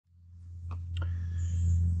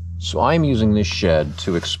So I'm using this shed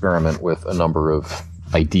to experiment with a number of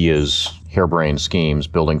ideas, harebrained schemes,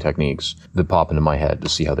 building techniques that pop into my head to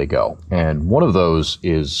see how they go. And one of those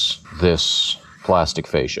is this plastic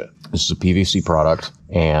fascia. This is a PVC product,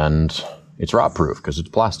 and it's rot-proof because it's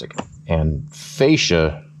plastic. And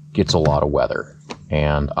fascia gets a lot of weather,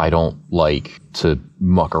 and I don't like to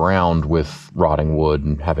muck around with rotting wood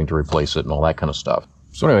and having to replace it and all that kind of stuff.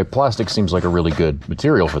 So anyway, plastic seems like a really good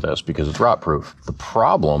material for this because it's rot-proof. The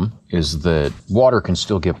problem is that water can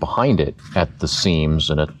still get behind it at the seams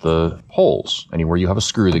and at the holes, anywhere you have a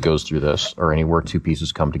screw that goes through this or anywhere two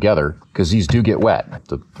pieces come together, because these do get wet.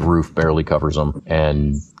 The roof barely covers them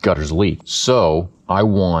and gutters leak. So I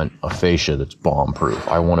want a fascia that's bomb-proof.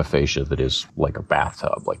 I want a fascia that is like a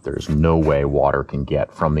bathtub. Like there's no way water can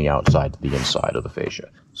get from the outside to the inside of the fascia.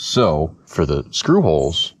 So for the screw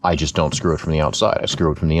holes, I just don't screw it from the outside. I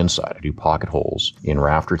screw it from the inside. I do pocket holes in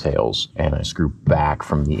rafter tails, and I screw back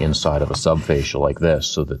from the inside of a subfascia like this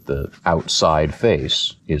so that the outside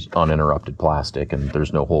face is uninterrupted plastic and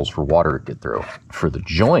there's no holes for water to get through. For the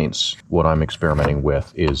joints, what I'm experimenting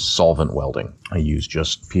with is solvent welding. I use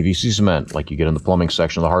just PVC cement like you get in the plumbing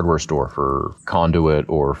section of the hardware store for conduit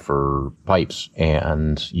or for pipes,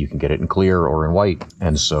 and you can get it in clear or in white.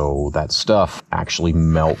 And so that stuff actually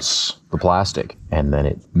melts the plastic, and then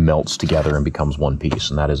it melts together and becomes one piece,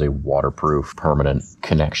 and that is a waterproof permanent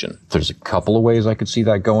connection. There's a couple of ways I could see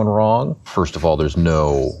that going wrong. First of all, there's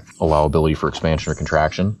no allowability for expansion or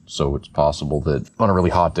contraction, so it's possible that on a really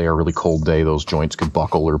hot day or really cold day, those joints could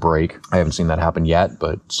buckle or break. I haven't seen that happen yet,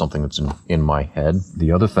 but something that's in my head.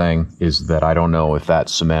 The other thing is that I don't know if that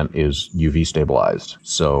cement is UV stabilized,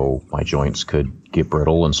 so my joints could get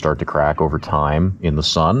brittle and start to crack over time in the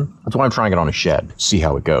sun. That's why I'm trying it on a shed, see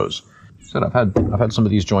how it goes. I've had some of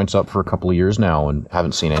these joints up for a couple of years now and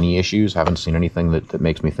haven't seen any issues, haven't seen anything that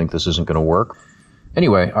makes me think this isn't going to work.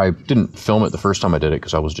 Anyway, I didn't film it the first time I did it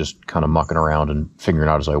because I was just kind of mucking around and figuring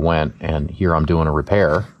out as I went, and here I'm doing a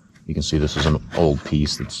repair. You can see this is an old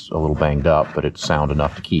piece that's a little banged up, but it's sound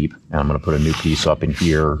enough to keep. And I'm going to put a new piece up in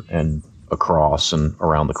here and across and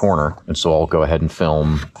around the corner. And so I'll go ahead and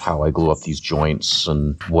film how I glue up these joints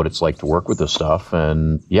and what it's like to work with this stuff.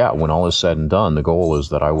 And yeah, when all is said and done, the goal is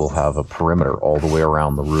that I will have a perimeter all the way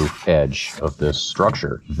around the roof edge of this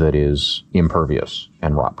structure that is impervious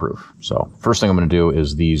and rot-proof. So first thing I'm going to do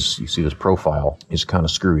is these, you see this profile is kind of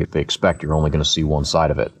screwy. They expect you're only going to see one side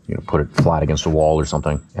of it. You know, put it flat against a wall or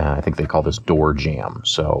something. I think they call this door jamb.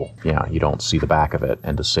 So yeah, you don't see the back of it.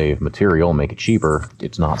 And to save material and make it cheaper,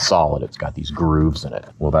 it's not solid. It's got these grooves in it.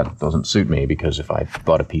 Well, that doesn't suit me because if I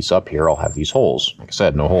butt a piece up here, I'll have these holes. Like I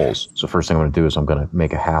said, no holes. So first thing I'm going to do is I'm going to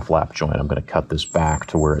make a half lap joint. I'm going to cut this back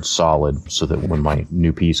to where it's solid so that when my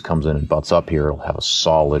new piece comes in and butts up here, it'll have a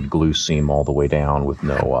solid glue seam all the way down with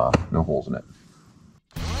no holes in it.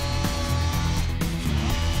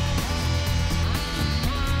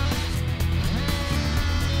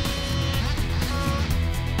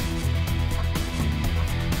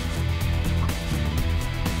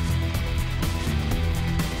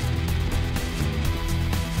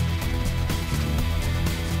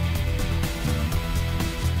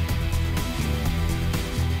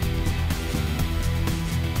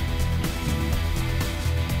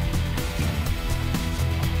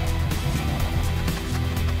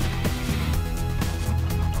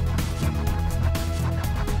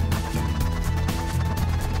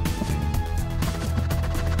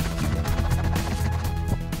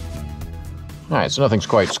 All right, so nothing's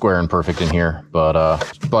quite square and perfect in here, but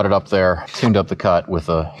butted up there, tuned up the cut with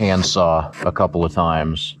a handsaw a couple of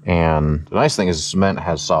times. And the nice thing is the cement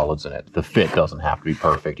has solids in it. The fit doesn't have to be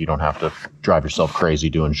perfect. You don't have to drive yourself crazy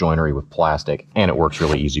doing joinery with plastic, and it works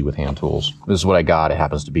really easy with hand tools. This is what I got. It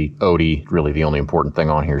happens to be OD. Really, the only important thing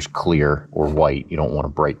on here is clear or white. You don't want a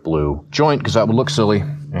bright blue joint because that would look silly.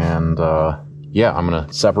 And yeah, I'm going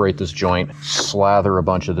to separate this joint, slather a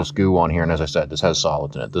bunch of this goo on here, and as I said, this has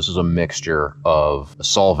solids in it. This is a mixture of a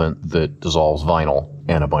solvent that dissolves vinyl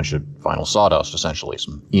and a bunch of vinyl sawdust, essentially,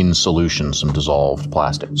 some in solution, some dissolved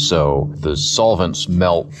plastic. So the solvents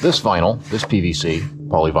melt this vinyl, this PVC,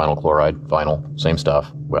 polyvinyl chloride vinyl, same stuff.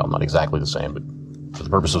 Well, not exactly the same, but for the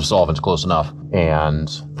purpose of solvents, close enough. And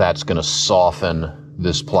that's going to soften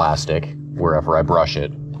this plastic wherever I brush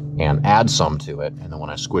it and add some to it, and then when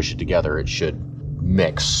I squish it together, it should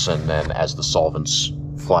mix, and then as the solvents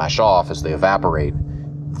flash off, as they evaporate,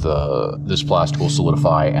 this plastic will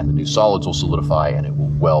solidify and the new solids will solidify, and it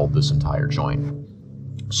will weld this entire joint.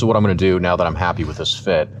 So what I'm going to do now that I'm happy with this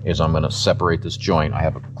fit is I'm going to separate this joint. I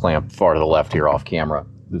have a clamp far to the left here off camera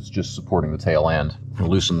that's just supporting the tail end. I'm going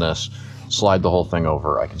to loosen this, slide the whole thing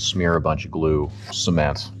over. I can smear a bunch of glue,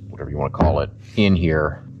 cement, whatever you want to call it, in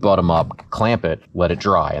here, butt them up, clamp it, let it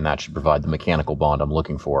dry, and that should provide the mechanical bond I'm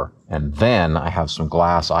looking for. And then I have some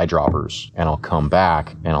glass eyedroppers, and I'll come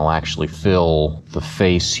back and I'll actually fill the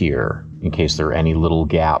face here in case there are any little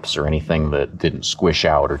gaps or anything that didn't squish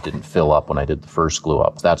out or didn't fill up when I did the first glue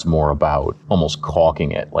up. That's more about almost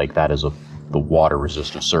caulking it, like that is the water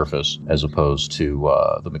resistant surface as opposed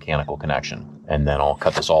to the mechanical connection. And then I'll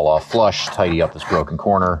cut this all off flush, tidy up this broken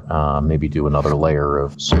corner, maybe do another layer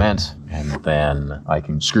of cement, and then I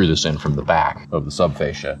can screw this in from the back of the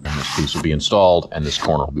subfascia. And this piece will be installed, and this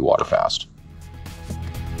corner will be water fast.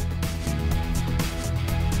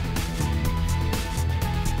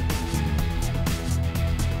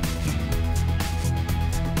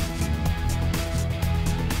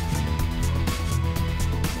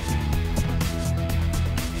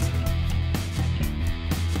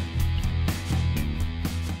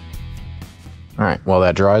 All right, while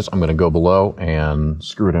that dries, I'm going to go below and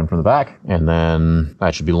screw it in from the back, and then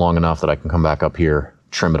that should be long enough that I can come back up here,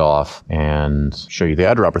 trim it off, and show you the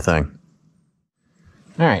eyedropper thing.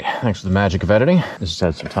 All right, thanks for the magic of editing. This has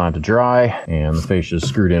had some time to dry, and the fascia is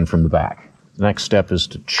screwed in from the back. The next step is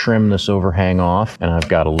to trim this overhang off, and I've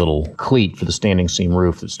got a little cleat for the standing seam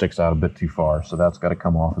roof that sticks out a bit too far, so that's got to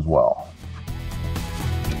come off as well.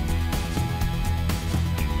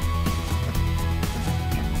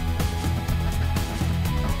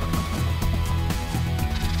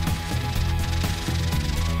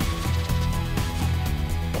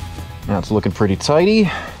 Now it's looking pretty tidy.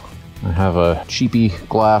 I have a cheapy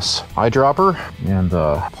glass eyedropper and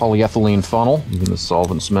a polyethylene funnel. Even the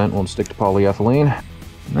solvent cement won't stick to polyethylene.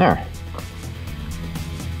 There.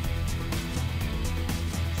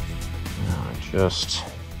 Now I just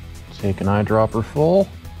take an eyedropper full.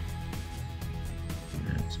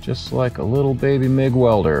 It's just like a little baby MIG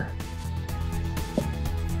welder.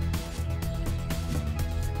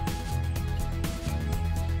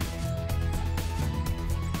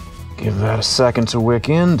 Give that a second to wick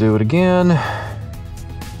in, do it again.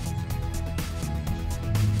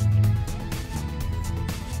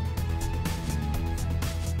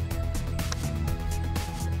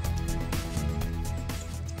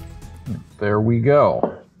 There we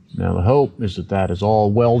go. Now the hope is that that is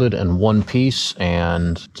all welded in one piece,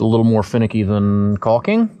 and it's a little more finicky than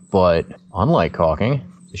caulking, but unlike caulking,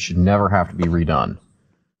 it should never have to be redone.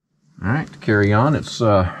 All right, to carry on, it's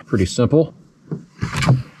pretty simple.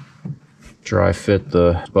 Dry fit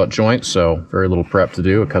the butt joint, so very little prep to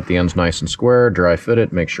do. I cut the ends nice and square, dry fit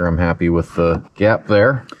it, make sure I'm happy with the gap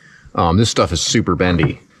there. This stuff is super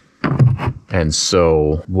bendy. And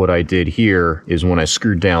so what I did here is when I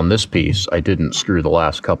screwed down this piece, I didn't screw the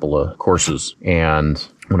last couple of courses. And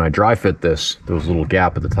when I dry fit this, there was a little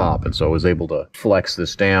gap at the top. And so I was able to flex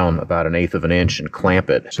this down about 1/8 of an inch and clamp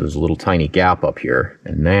it. So there's a little tiny gap up here.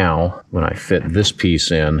 And now when I fit this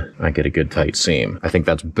piece in, I get a good tight seam. I think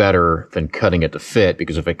that's better than cutting it to fit,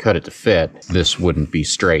 because if I cut it to fit, this wouldn't be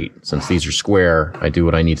straight. Since these are square, I do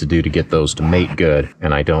what I need to do to get those to mate good.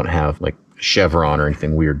 And I don't have like chevron or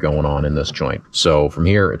anything weird going on in this joint. So from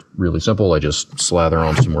here, it's really simple. I just slather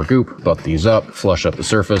on some more goop, butt these up, flush up the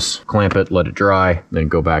surface, clamp it, let it dry, then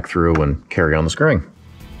go back through and carry on the screwing.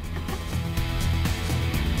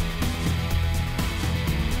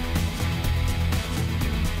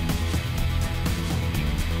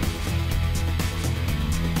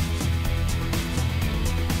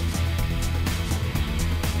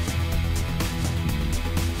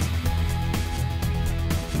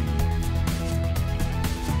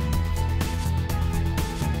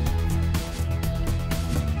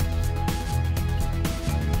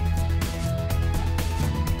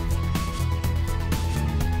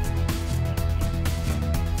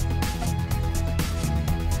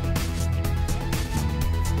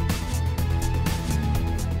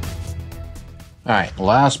 All right, the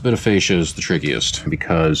last bit of fascia is the trickiest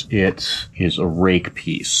because it is a rake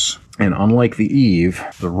piece. And unlike the eave,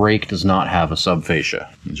 the rake does not have a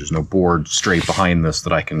subfascia. There's no board straight behind this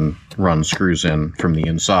that I can run screws in from the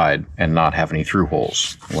inside and not have any through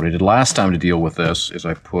holes. What I did last time to deal with this is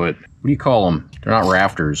I put, what do you call them? They're not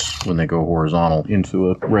rafters when they go horizontal into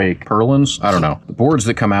a rake. Purlins? I don't know. The boards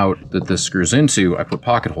that come out that this screws into, I put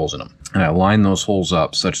pocket holes in them. And I lined those holes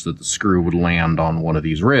up such that the screw would land on one of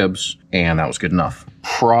these ribs, and that was good enough.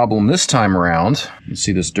 problem this time around, you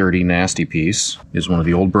see this dirty, nasty piece is one of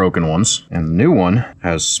the old broken ones, and the new one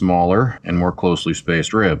has smaller and more closely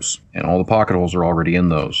spaced ribs, and all the pocket holes are already in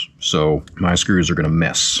those. So my screws are going to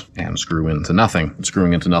miss and screw into nothing. And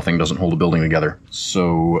screwing into nothing doesn't hold a building together.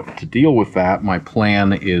 So to deal with that, my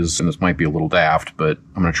plan is, and this might be a little daft, but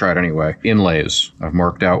I'm going to try it anyway, inlays. I've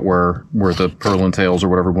marked out where the purlin tails or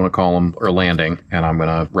whatever we want to call them are landing, and I'm going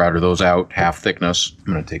to router those out half thickness.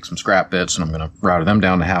 I'm going to take some scrap bits and I'm going to router them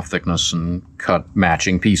down to half thickness and cut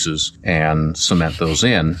matching pieces and cement those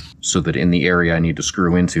in so that in the area I need to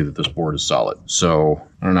screw into that this board is solid. So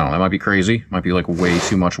I don't know, that might be crazy, might be like way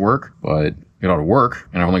too much work, but it ought to work,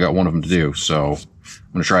 and I've only got one of them to do, so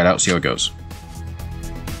I'm going to try it out, see how it goes.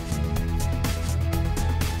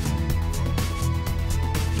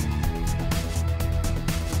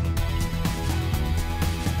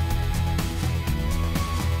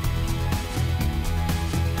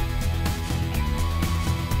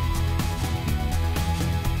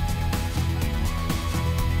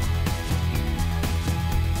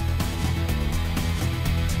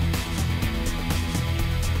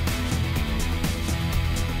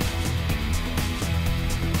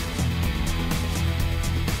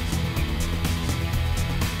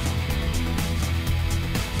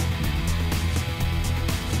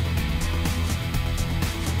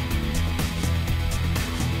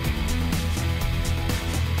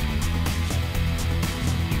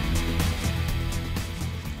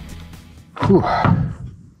 Whew.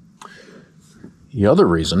 The other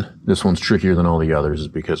reason this one's trickier than all the others is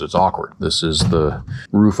because it's awkward. This is the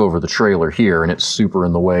roof over the trailer here, and it's super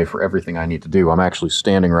in the way for everything I need to do. I'm actually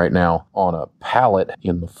standing right now on a pallet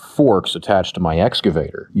in the forks attached to my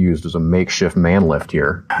excavator, used as a makeshift man lift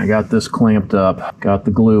here. I got this clamped up, got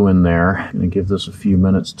the glue in there. Gonna give this a few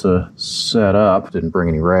minutes to set up. Didn't bring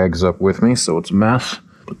any rags up with me, so it's a mess.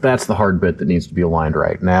 But that's the hard bit that needs to be aligned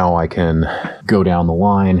right. Now I can go down the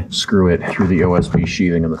line, screw it through the OSB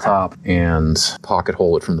sheathing in the top, and pocket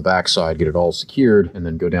hole it from the backside, get it all secured, and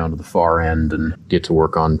then go down to the far end and get to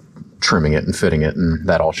work on trimming it and fitting it, and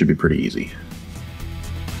that all should be pretty easy.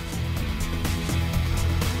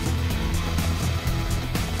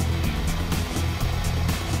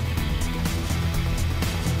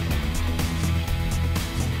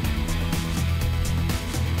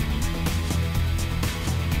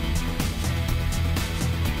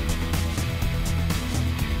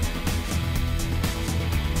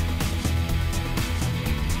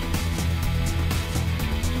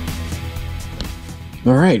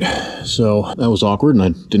 All right, so that was awkward, and I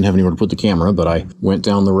didn't have anywhere to put the camera, but I went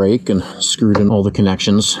down the rake and screwed in all the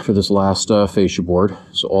connections for this last fascia board.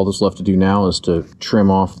 So all that's left to do now is to trim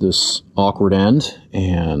off this awkward end,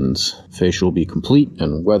 and fascia will be complete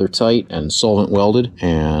and weather tight and solvent welded,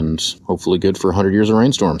 and hopefully good for 100 years of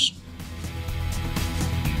rainstorms.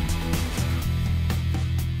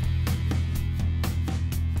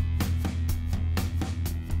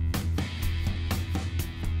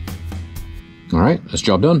 All right, that's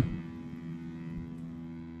job done.